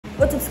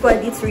What's up squad?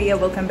 It's Rhea.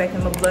 Welcome back to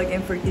my vlog,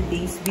 and for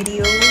today's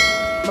video,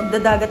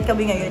 magdadagat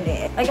kami ngayon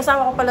eh. Ay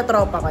kasama ko pala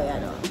tropa kaya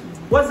no.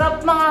 What's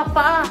up mga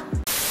pa?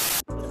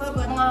 What's up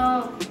mga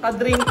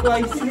ka-drink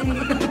wise?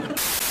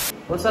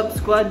 What's up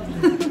squad?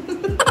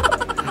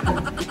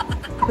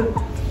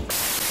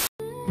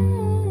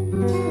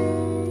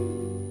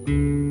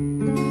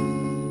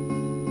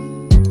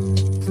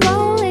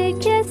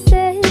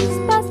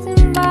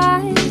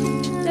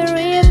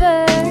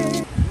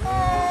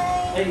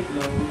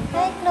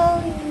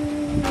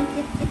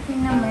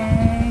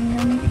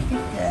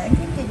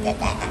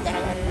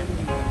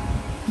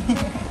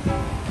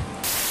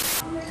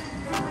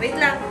 Wait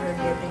lang, we're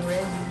getting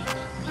ready.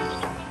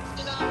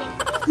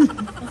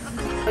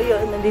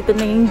 Ayun, nandito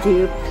na yung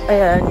jeep.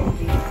 Ayan, yung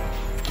jeep.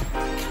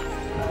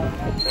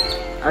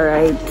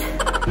 Alright.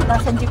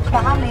 Nasa jeep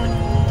pa kami.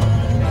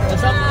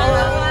 What's up,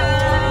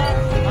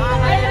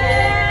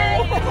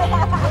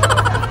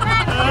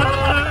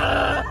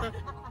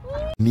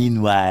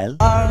 Meanwhile,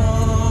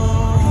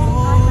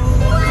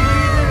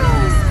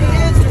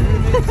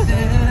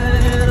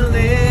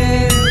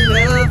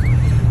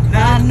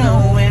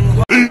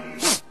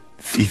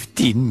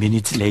 15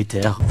 minutes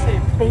later.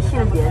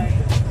 Facial yan.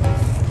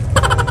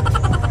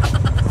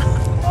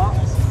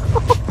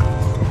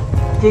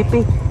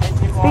 JP,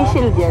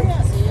 facial yan.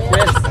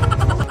 Yes.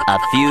 A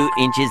few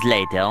inches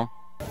later.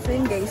 So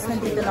yun guys,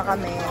 nandito na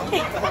kami.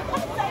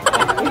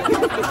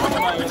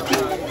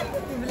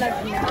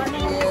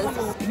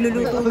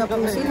 Nagluluto na po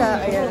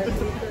sila. Ayan.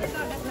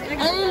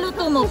 Ano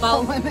luto mo,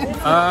 Pao?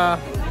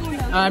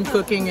 I'm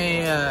cooking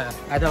a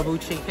adobo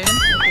chicken,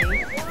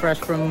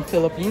 fresh from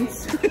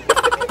Philippines.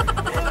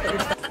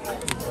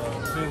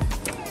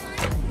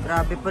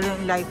 Grabe pala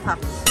yung life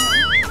hack.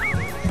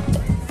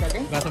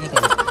 Gasa mo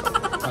to.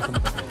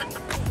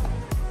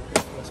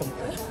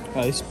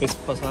 Ay, space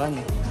pa saan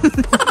eh.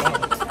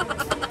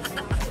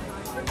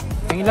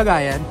 Yung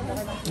ilagayan.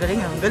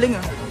 Galing ah, galing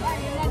ah.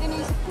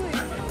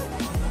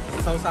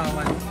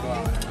 Sausawan.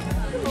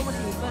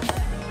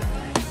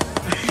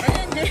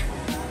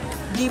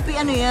 GP,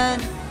 ano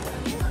yan?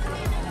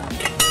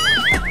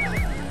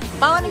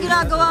 Paano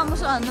ginagawa mo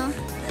sa ano?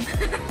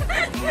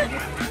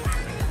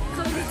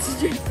 Si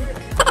JP.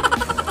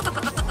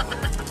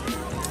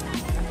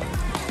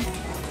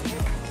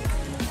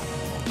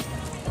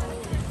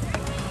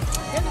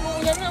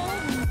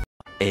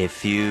 A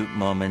few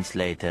moments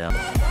later.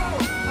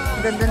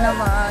 Ganda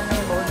naman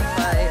ng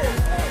bonfire.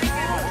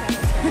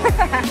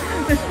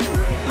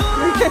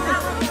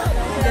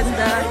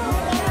 Ganda.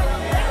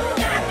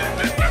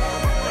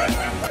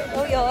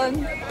 Oh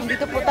yun,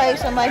 dito po tayo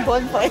sa my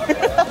bonfire.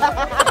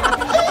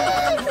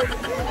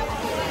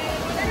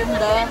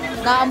 Ganda.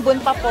 Naambon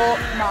pa po.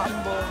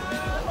 Naambon.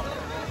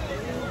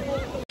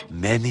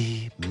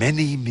 Many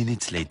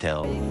minutes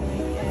later.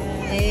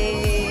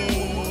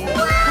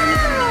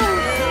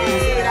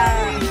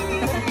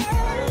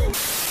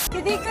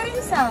 Hindi ka rin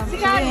sa.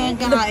 Sige,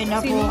 kakain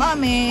na po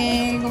kami.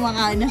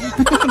 Kumakain na.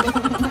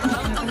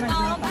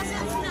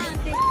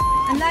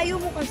 Ang layo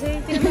mo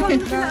kasi. Tinatawag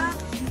ka.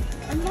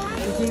 Ang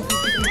layo.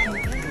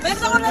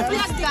 Basta ko na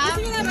vlog ka?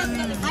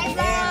 Hi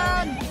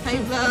vlog! Hi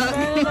vlog!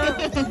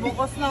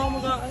 Bukas na ako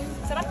mag-aay.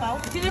 Sarap pa?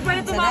 Sino pa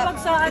rin tumawag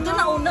sa ano? Ito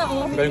na una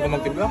oh. Galing ko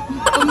magtibla?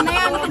 Kung na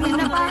yan,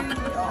 kanina pa.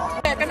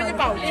 Kami ni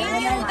Pao.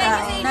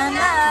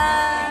 Nana!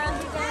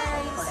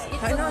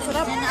 Ay na,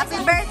 sarap. Happy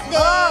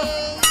birthday!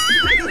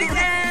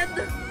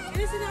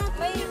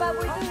 May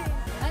baboy to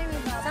eh. Ay,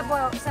 may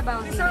baboy. Sa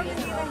bounty.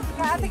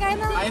 Ate, kain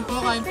na. Kain po,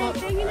 kain po.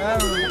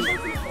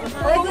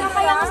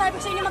 Kaya nga sabi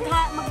ko sa inyo,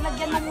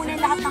 maglagyan mo muna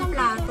yung lahat ng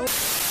plato.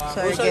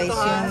 Sorry guys,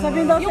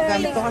 yung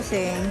gamit ko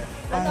kasi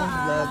pang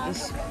vlog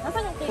is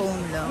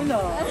phone lang.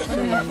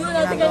 So yan,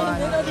 ginagawa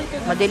na.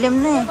 Madilim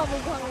na eh.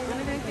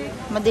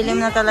 Madilim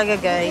na talaga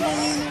guys.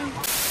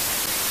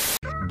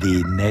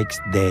 The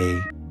next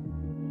day.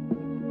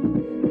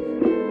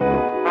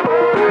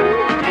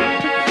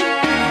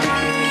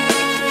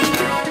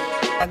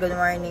 Good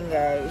morning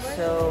guys.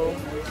 So,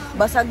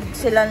 basag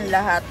silang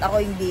lahat. Ako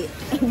hindi.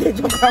 Hindi,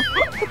 joke lang.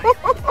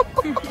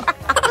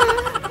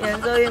 Yan,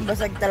 so yung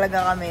basag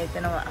talaga kami.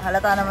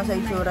 Halata naman sa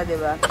itsura, di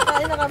ba?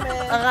 Kain na kami.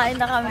 Kakain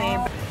na kami.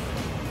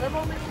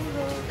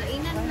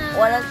 Kainan na.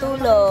 Walang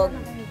tulog.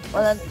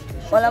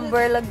 Walang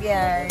burlog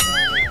yan.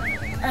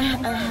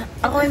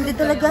 Ako hindi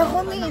talaga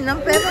ako minam,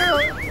 pero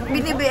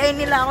binibigay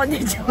nila ako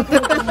dito.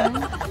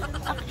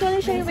 Actually,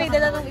 siya yung may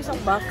dala ng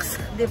isang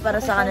box. Hindi, para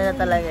sa kanila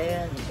talaga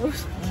yan.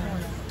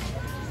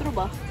 True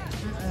ba?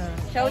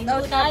 Shout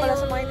out na pala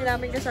sa mga hindi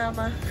namin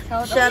kasama.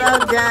 Shout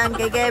out dyan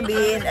kay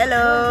Kevin.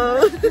 Hello!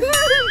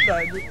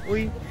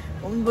 Uy,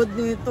 ang bad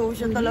nito.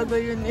 Siya talaga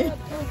yun eh.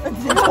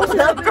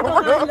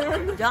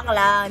 Joke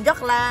lang.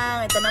 Joke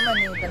lang. Ito naman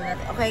eh.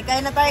 Okay,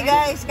 kain na tayo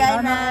guys.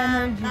 Kain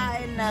na.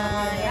 Kain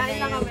na. Yan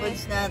na yung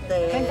foods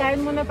natin. Kain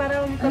mo na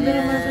para kami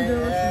naman sa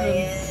Diyos.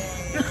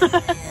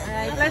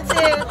 Alright, that's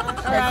it.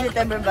 That's it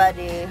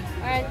everybody.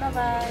 Alright,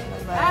 bye-bye.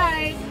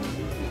 Bye!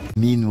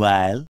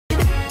 Meanwhile.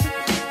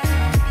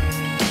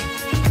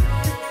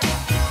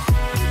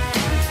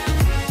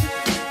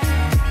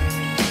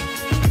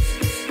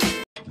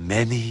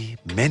 many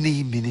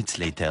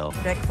minutes later.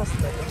 Breakfast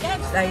ba ito?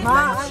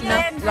 Lunch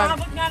na.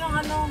 Nakabot nga nung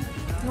ano,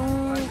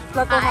 nung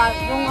platohan,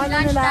 nung ano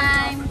nila,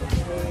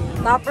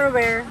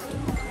 Tupperware.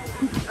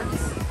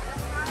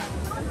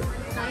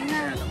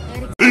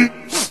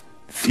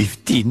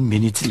 15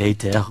 minutes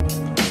later.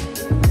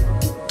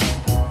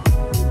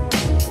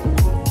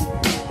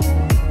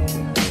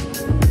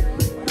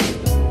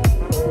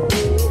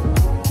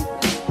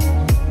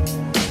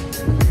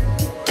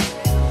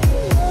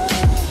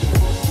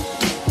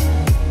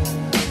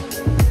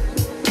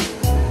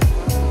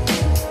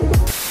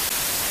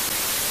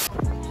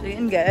 So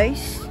yun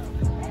guys,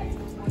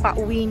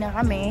 pauwi na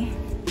kami.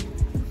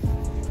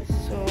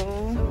 So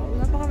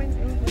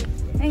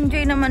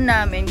enjoy naman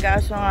namin,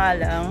 kaso nga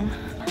lang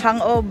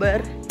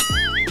hangover.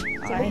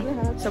 Okay,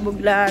 sabog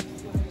lahat.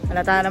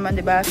 Halata naman,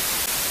 di ba?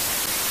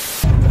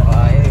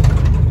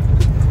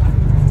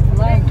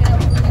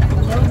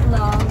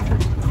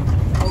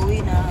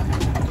 Pauwi na.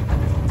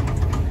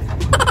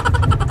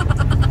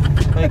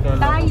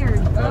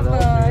 Tired.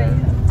 Bye-bye.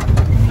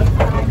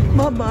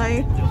 Bye-bye.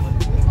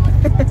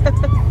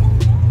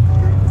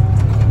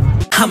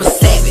 I'm a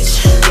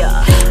savage,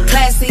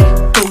 classy,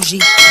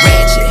 bougie,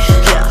 ratchet,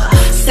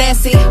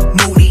 sassy,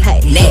 moody,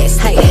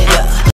 nasty.